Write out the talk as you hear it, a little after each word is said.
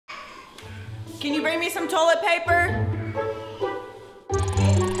Can you bring me some toilet paper?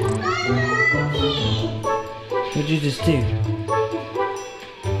 What'd you just do?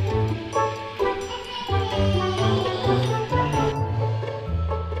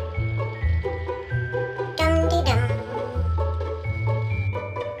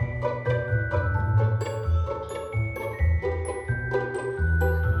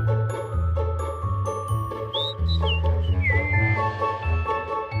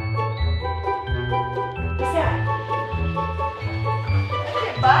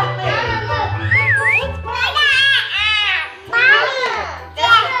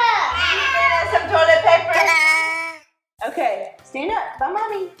 Okay, stand up by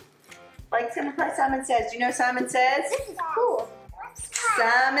mommy. Like Simon Says. Do you know Simon Says? This is cool.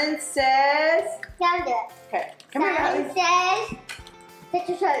 Simon Says. Sound it. Okay, come here, Simon Holly. says, touch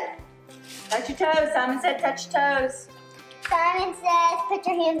your toes. Touch your toes. Simon said touch your toes. Simon says, put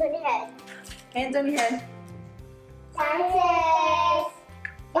your hands on your head. Hands on your head. Simon says,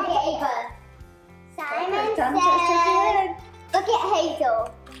 look at Ava. Simon Simon says touch your says, head. look at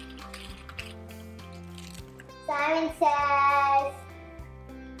Hazel. Simon says,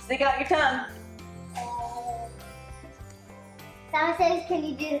 Stick out your tongue. Simon says, can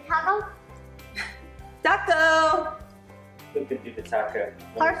you do the taco? Taco. Who could do the taco?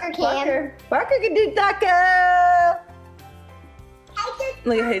 Parker can. Parker can do taco.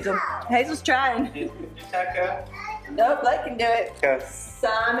 Look at Hazel. Hazel's trying. Who could do taco? Nope, Blayke can do it. Go.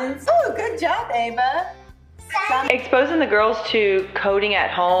 Simon's. Oh, good job, Ava. Exposing the girls to coding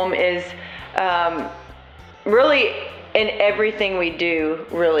at home is really in everything we do,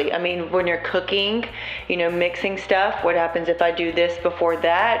 really. I mean, when you're cooking, you know, mixing stuff, what happens if I do this before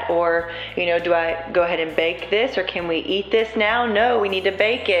that? Or, you know, do I go ahead and bake this? Or can we eat this now? No, we need to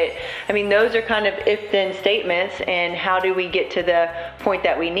bake it. I mean, those are kind of if-then statements, and how do we get to the point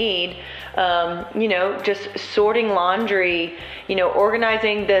that we need? You know, just sorting laundry, you know,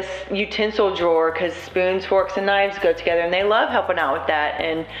 organizing this utensil drawer, because spoons, forks, and knives go together, and they love helping out with that.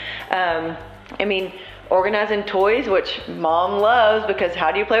 And I mean, organizing toys, which mom loves, because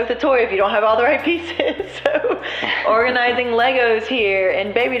how do you play with a toy if you don't have all the right pieces? So organizing Legos here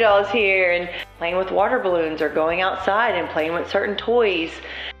and baby dolls here, and playing with water balloons, or going outside and playing with certain toys.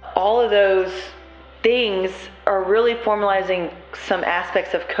 All of those things are really formalizing some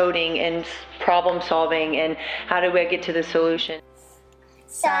aspects of coding and problem solving, and how do we get to the solution.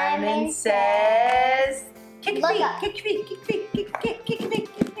 Simon says, kick your Look feet, up. kick your feet, kick your feet, kick your feet, kick your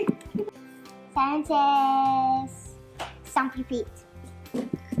feet, kick your feet. Simon says, stomp your feet.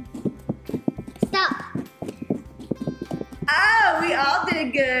 Stop. Oh, we all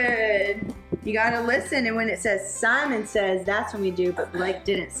did good. You gotta listen, and when it says Simon Says, that's when we do, but Blayke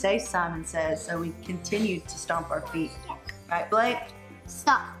didn't say Simon Says, so we continued to stomp our feet. Right, Blayke?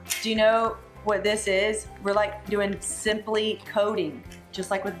 Stop. Do you know what this is? We're like doing simply coding,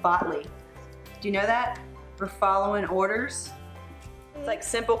 just like with Botley. Do you know that? We're following orders. It's like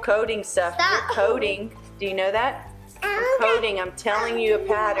simple coding stuff. Stop. We're coding. Do you know that? We're coding. I'm telling you a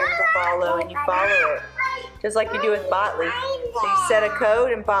pattern to follow, and you follow it. Just like you do with Botley. So you set a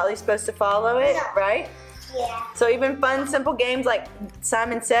code, and Botley's supposed to follow it, right? Yeah. So even fun, simple games like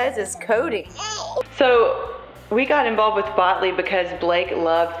Simon Says is coding. So we got involved with Botley because Blayke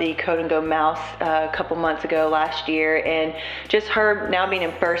loved the Code and Go mouse a couple months ago last year, and just her now being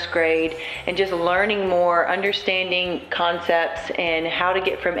in first grade and just learning more, understanding concepts and how to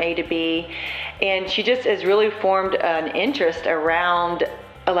get from A to B. And she just has really formed an interest around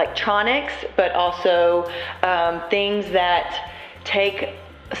electronics, but also things that take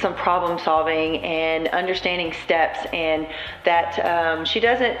some problem solving and understanding steps, and that she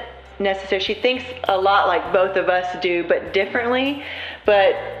doesn't necessarily, she thinks a lot like both of us do, but differently.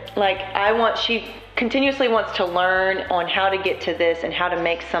 But like she continuously wants to learn on how to get to this and how to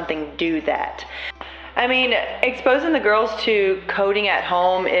make something do that. I mean, exposing the girls to coding at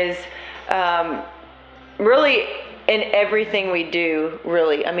home is really in everything we do,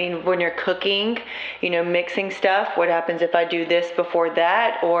 really. I mean, when you're cooking, you know, mixing stuff, what happens if I do this before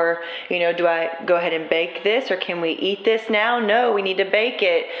that? Or, you know, do I go ahead and bake this? Or can we eat this now? No, we need to bake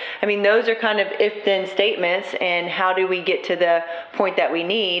it. I mean, those are kind of if-then statements, and how do we get to the point that we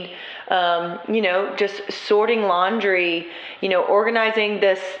need? You know, just sorting laundry, you know, organizing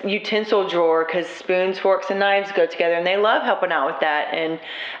this utensil drawer, because spoons, forks, and knives go together, and they love helping out with that.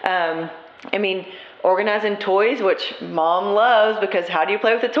 And I mean, organizing toys, which mom loves, because how do you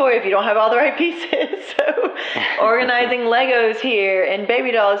play with a toy if you don't have all the right pieces? So organizing Legos here and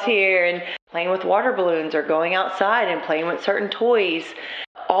baby dolls here, and playing with water balloons, or going outside and playing with certain toys.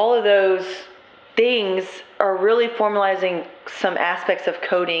 All of those things are really formalizing some aspects of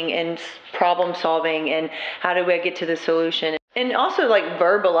coding and problem solving and how do we get to the solution. And also like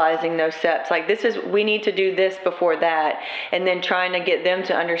verbalizing those steps. Like we need to do this before that. And then trying to get them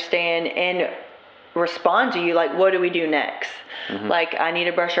to understand and respond to you. Like, what do we do next? Like, I need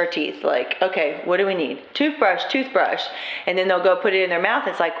to brush our teeth. Like, okay, what do we need? Toothbrush. And then they'll go put it in their mouth.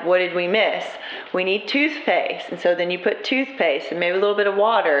 It's like, what did we miss? We need toothpaste. And so then you put toothpaste and maybe a little bit of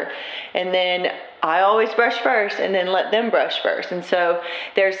water. And then I always brush first and then let them brush first. And so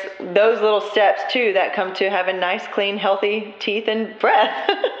there's those little steps too that come to having nice, clean, healthy teeth and breath.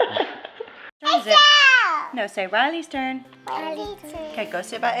 No, say Riley's turn. Riley's turn. Okay, go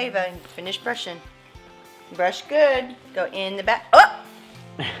sit by Ava and finish brushing. Brush good. Go in the back. Oh!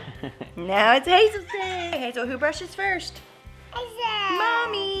 Now it's Hazel's turn. Hazel, who brushes first?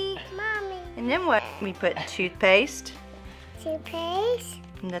 Mommy. And then what? We put toothpaste.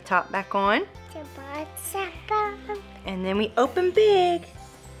 And the top back on. And then we open big.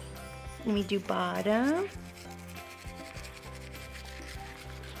 And we do bottom.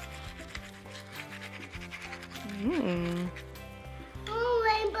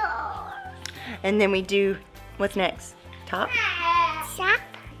 And then we do, what's next? Top?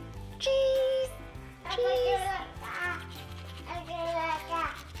 Cheese.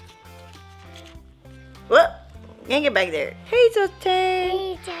 Whoop! Can't get back there. Hazel's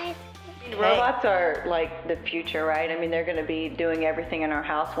turn. Robots are like the future, right? I mean, they're going to be doing everything in our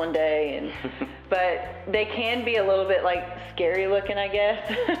house one day, and but they can be a little bit like scary looking, I guess.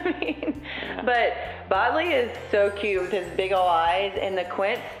 I mean, but Botley is so cute with his big old eyes, and the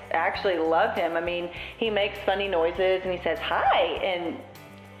Quints actually love him. I mean, he makes funny noises, and he says hi, and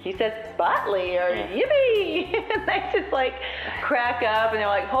he says Botley or yippee, and they just like crack up, and they're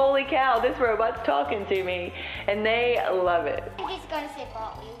like, holy cow, this robot's talking to me, and they love it. I think he's gonna say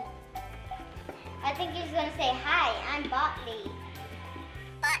Botley. I think he's gonna say, hi, I'm Botley.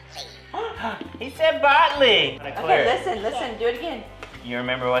 He said Botley. Okay, listen, do it again. You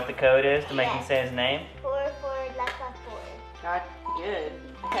remember what the code is to make him say his name? 4, 4, left, 4. God, good.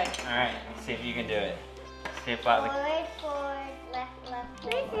 Okay. All right, let's see if you can do it. See if Botley. 4, left, 4.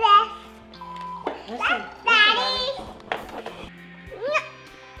 Listen. Daddy.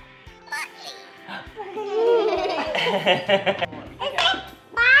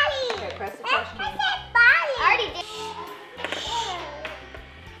 Okay, press the touch key. I already did.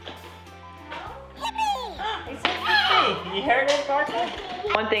 You heard it, Bartley?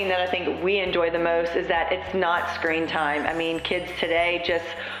 One thing that I think we enjoy the most is that it's not screen time. I mean, kids today just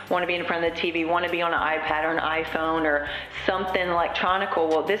want to be in front of the TV, want to be on an iPad or an iPhone or something electronical.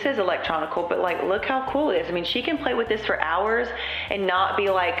 Well, this is electronical, but like, look how cool it is. I mean, she can play with this for hours and not be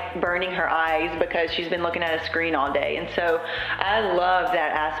like burning her eyes because she's been looking at a screen all day. And so I love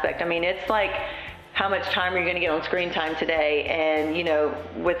that aspect. I mean, it's like, how much time are you going to get on screen time today? And you know,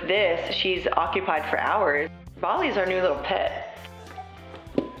 with this, she's occupied for hours. Botley's our new little pet.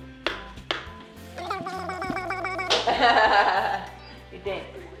 You did.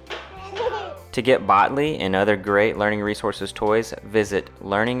 To get Botley and other great Learning Resources toys, visit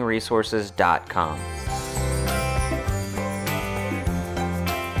learningresources.com.